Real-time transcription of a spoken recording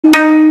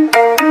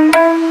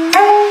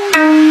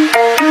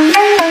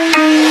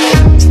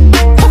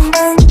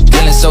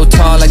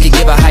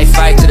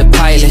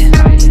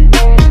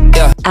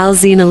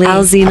Alzinali,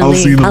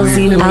 Alzinali,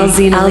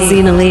 Alzinali,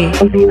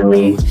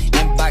 Alzinali.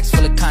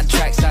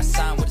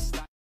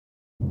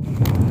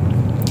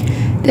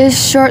 This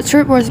short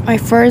trip was my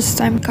first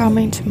time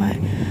coming to my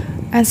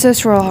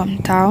ancestral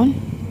hometown.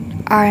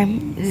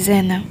 I'm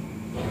Zena.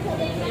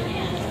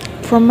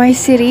 From my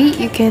city,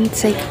 you can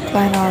take a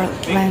plane or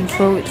land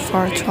road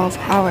for 12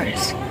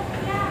 hours.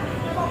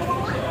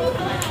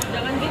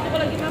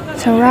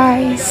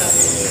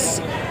 Sunrise.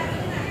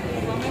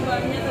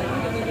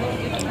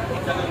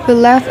 We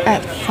left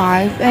at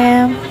 5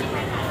 a.m.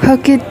 How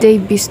could they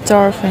be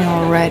starving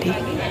already?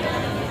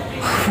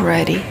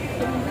 Ready.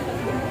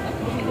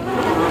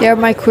 They are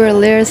my queer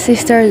little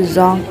sisters,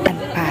 Zong and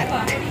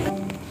Pat.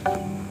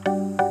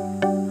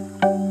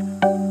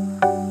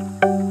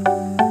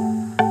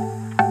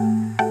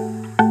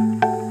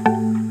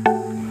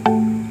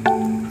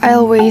 I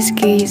always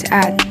gaze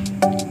at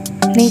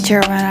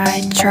nature when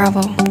I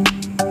travel.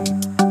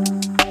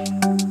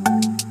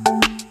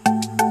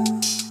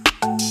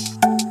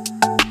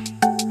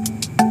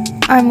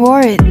 I'm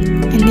worried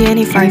in the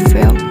N5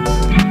 field.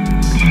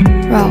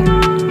 Well,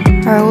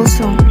 I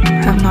also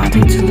have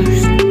nothing to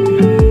lose.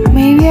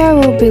 Maybe I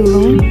will be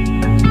alone,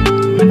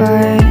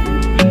 but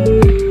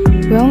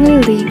we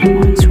only live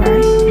once,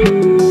 right?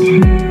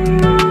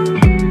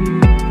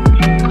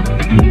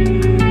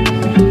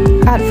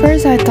 At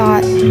first I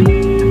thought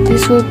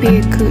this would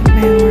be a good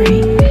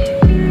memory,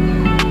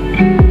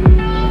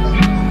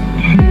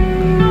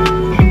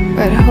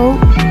 but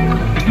hope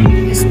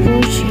is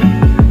bullshit,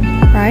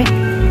 right?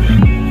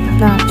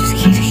 No, I'm just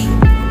kidding.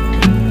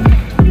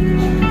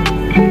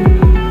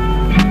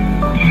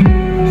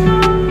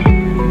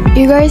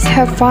 You guys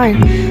have fun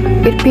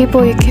with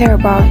people you care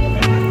about.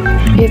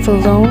 If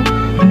alone,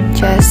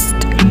 just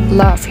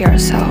love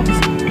yourself.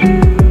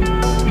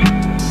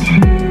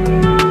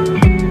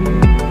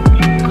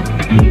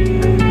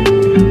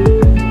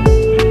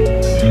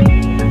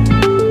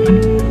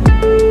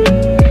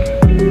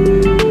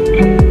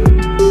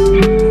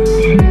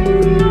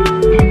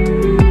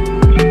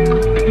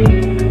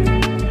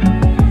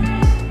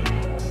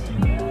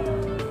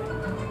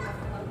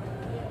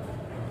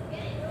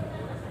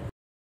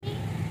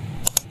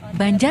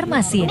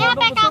 Banjarmasin. Ini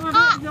apa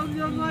kakak? Ya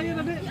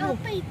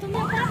apa itu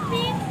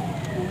rapid?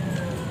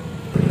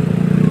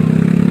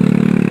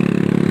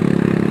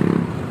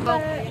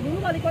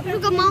 Lu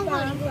gak mau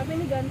kali?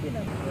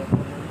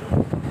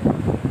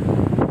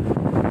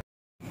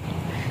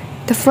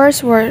 The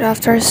first word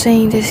after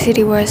seeing the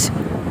city was,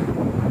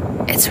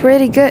 "It's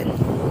really good."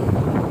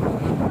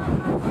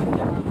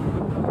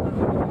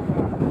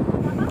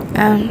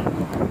 And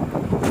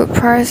food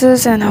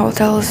prices and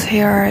hotels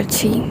here are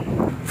cheap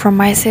from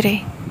my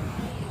city.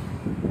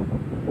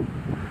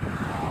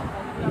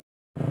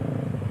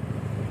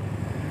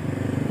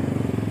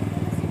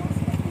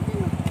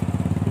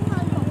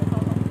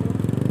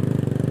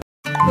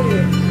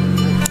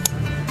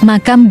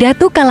 Makam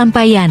Datu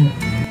Kalampayan.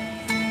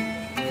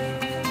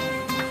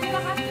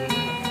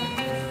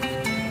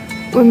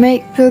 We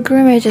make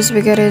pilgrimages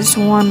because it's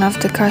one of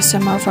the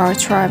customs of our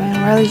tribe and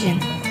religion.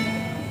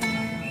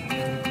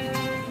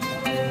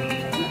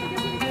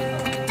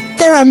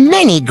 There are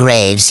many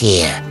graves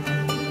here.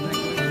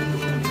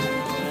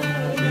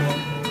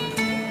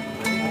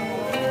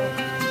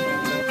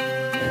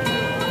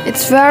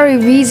 It's very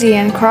busy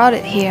and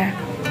crowded here.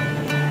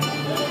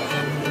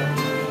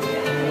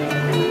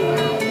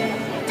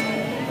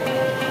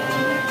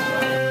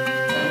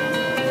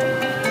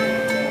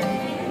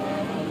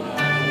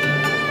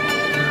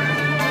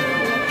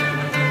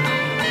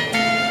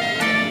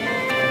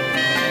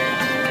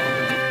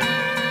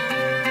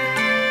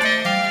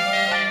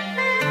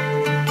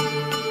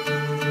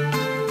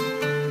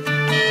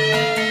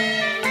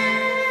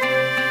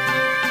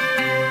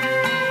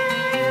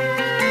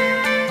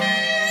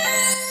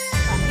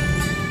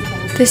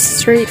 The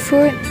street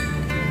food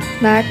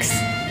next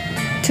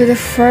to the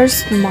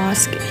first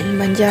mosque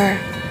in Banjar.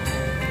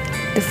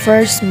 The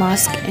first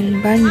mosque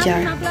in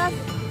Banjar.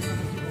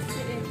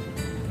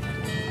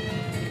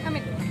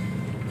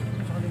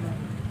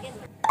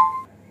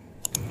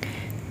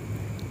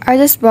 I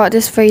just bought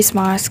this face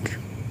mask.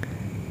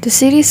 The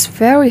city is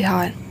very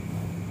hot.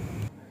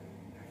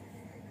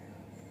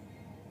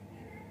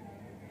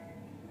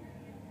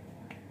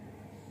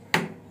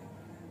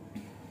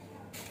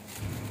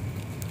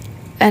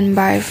 And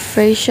buy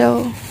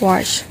facial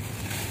wash.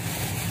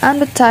 I'm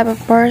the type of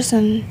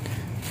person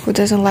who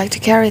doesn't like to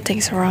carry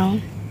things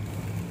around.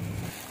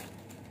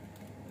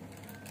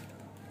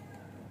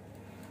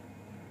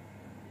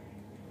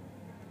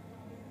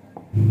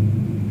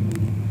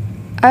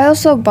 I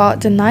also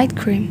bought the night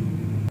cream.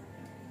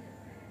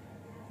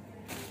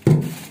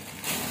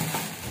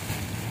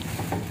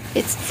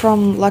 It's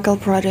from local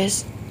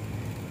produce.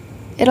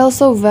 It's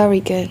also very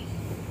good.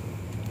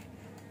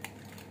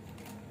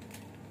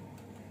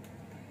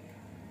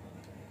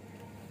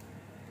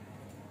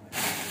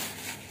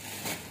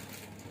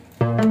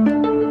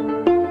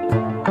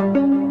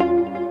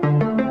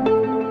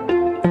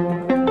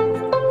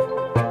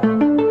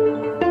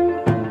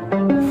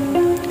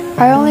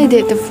 I only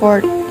did the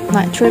fort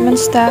night treatment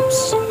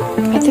steps.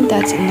 I think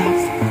that's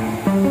enough.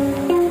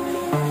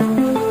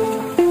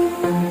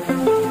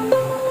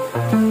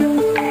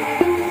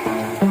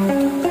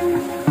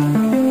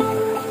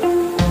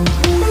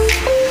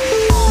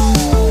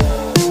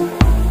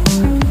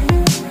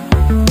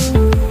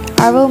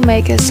 I will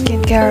make a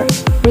skincare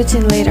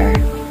routine later.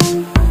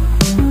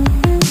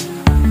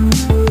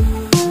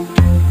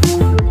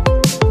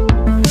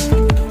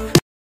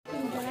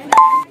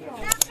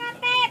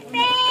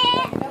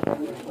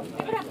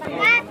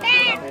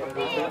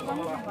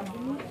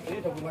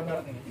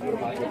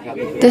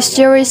 This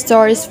jewelry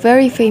store is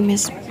very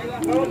famous.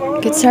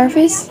 Good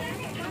service?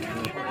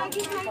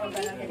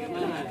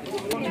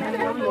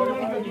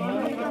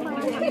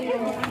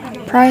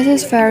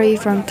 Prices vary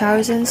from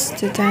thousands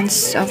to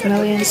tens of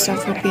millions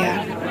of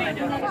rupiah.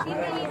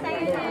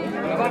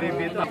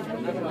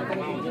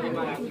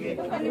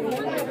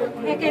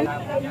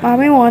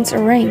 Mommy wants a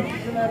ring,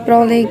 but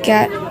only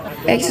get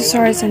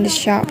accessories in the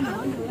shop.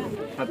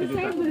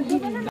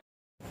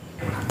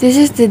 This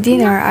is the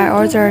dinner I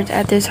ordered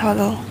at this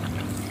hotel.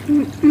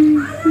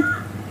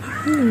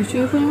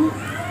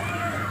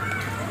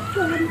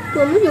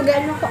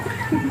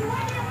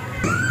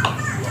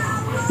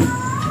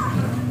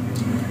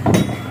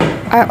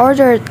 I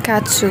ordered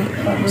katsu.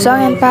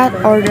 Song and Pat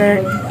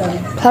ordered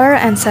platter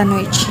and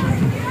sandwich.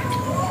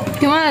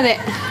 Gimana, Dek?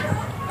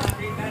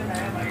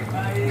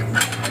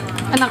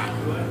 Enak.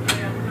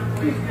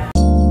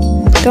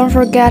 Don't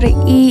forget to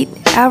eat,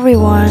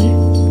 everyone.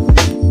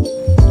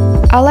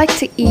 I like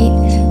to eat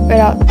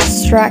without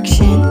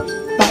distraction,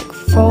 like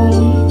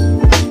phone.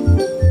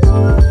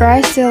 But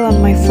I still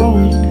on my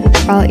phone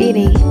while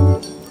eating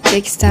to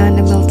extend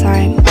the meal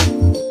time.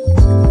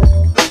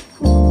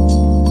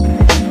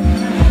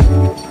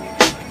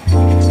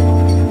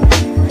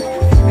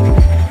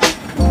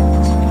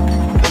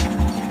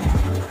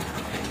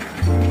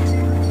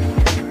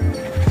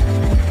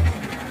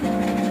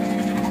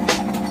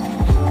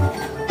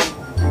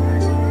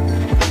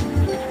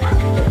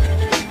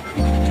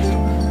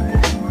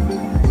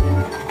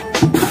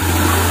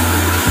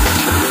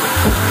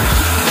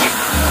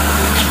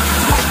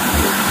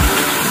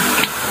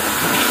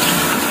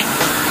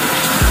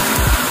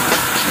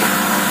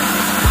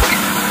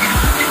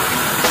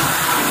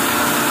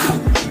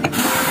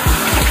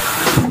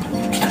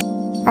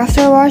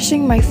 After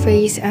washing my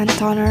face and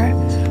toner,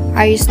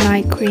 I use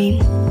night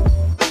cream.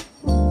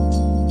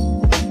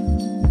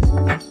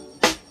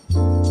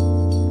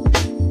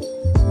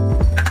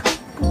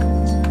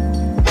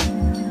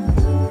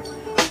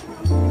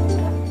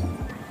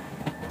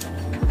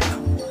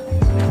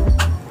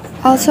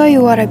 I'll show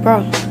you what I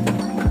brought.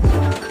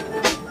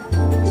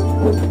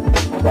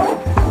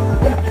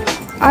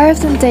 I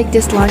often take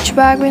this lunch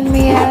bag with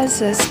me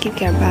as a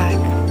skincare bag.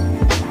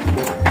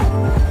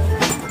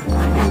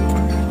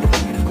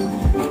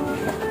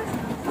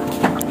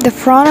 The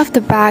front of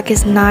the bag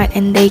is night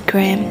and day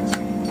cream.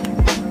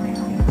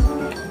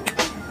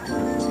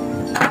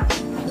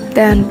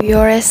 Then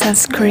Biore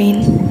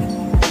sunscreen.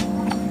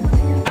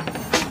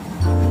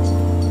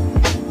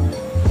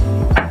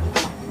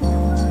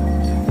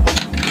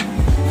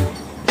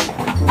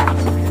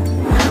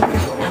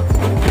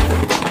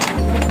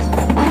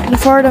 And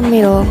for the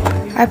middle,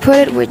 I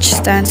put it which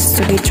stands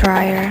to be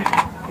drier.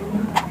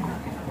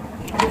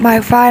 My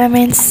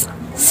vitamins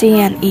C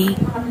and E.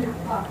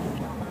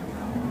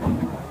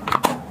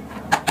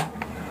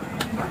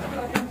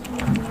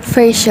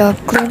 Facial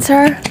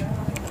cleanser,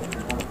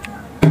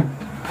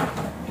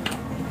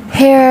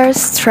 hair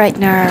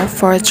straightener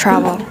for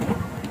travel.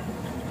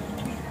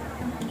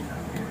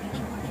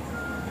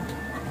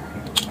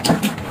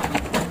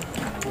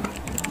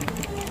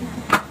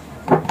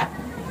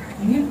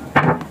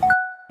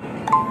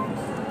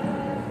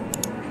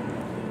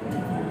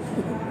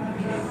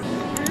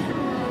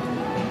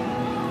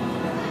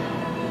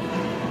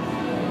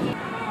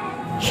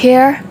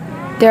 Here,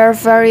 there are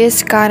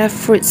various kind of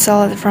fruit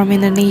salad from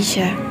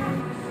Indonesia.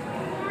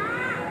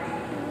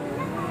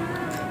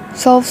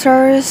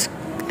 Self-service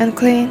and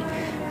clean,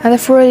 and the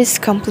fruit is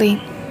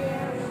complete.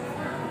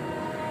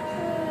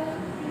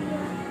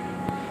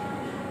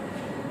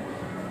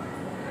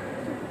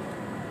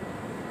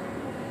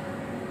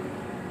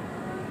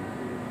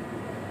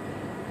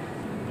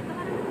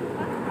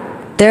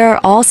 There are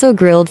also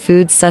grilled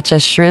foods such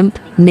as shrimp,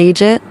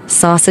 nugget,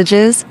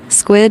 sausages,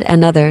 squid,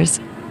 and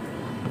others.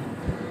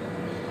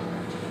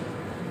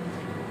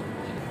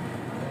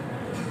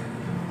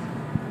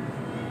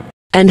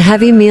 And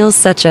heavy meals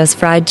such as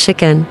fried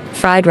chicken,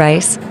 fried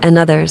rice, and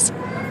others.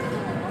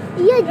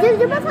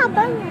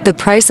 The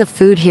price of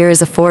food here is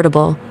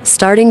affordable,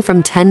 starting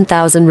from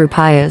 10,000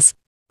 rupiahs.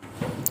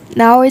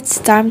 Now it's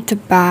time to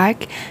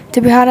pack.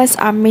 To be honest,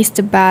 I missed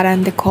the bed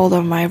and the cold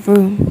of my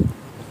room.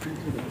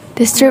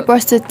 This trip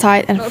was too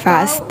tight and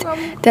fast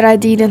that I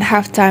didn't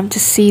have time to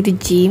see the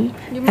gym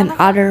and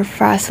other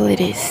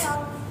facilities.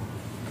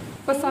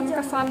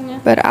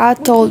 But I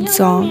told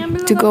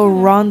Zong to go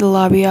around the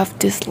lobby of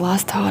this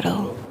last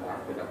hotel.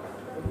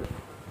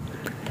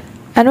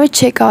 And we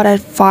check out at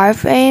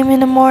 5 a.m.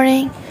 in the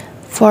morning.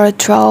 for a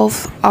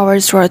 12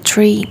 hours road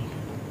trip.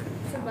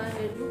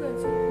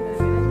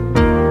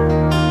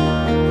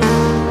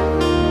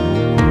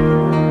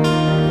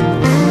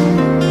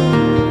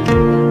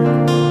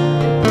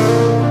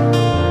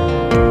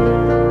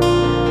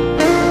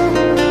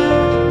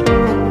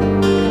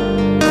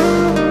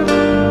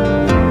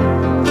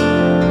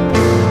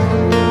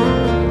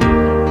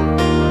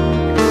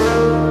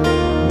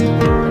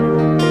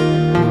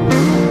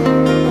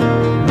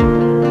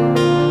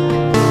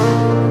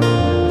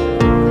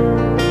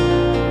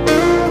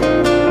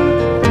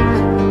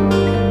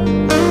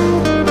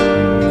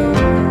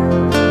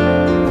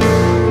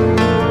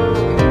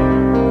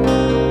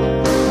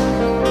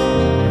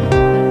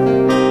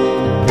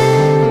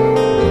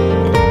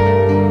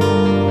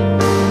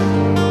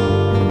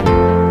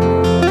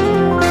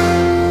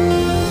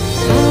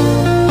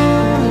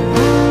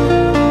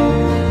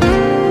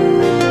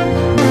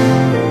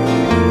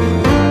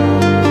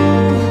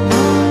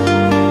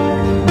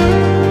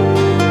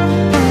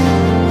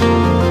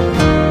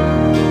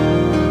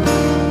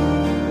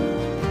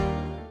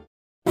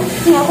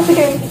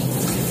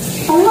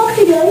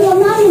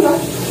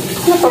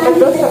 Kenapa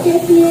betul?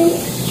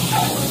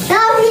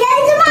 Kau biar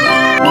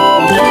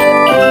cuma.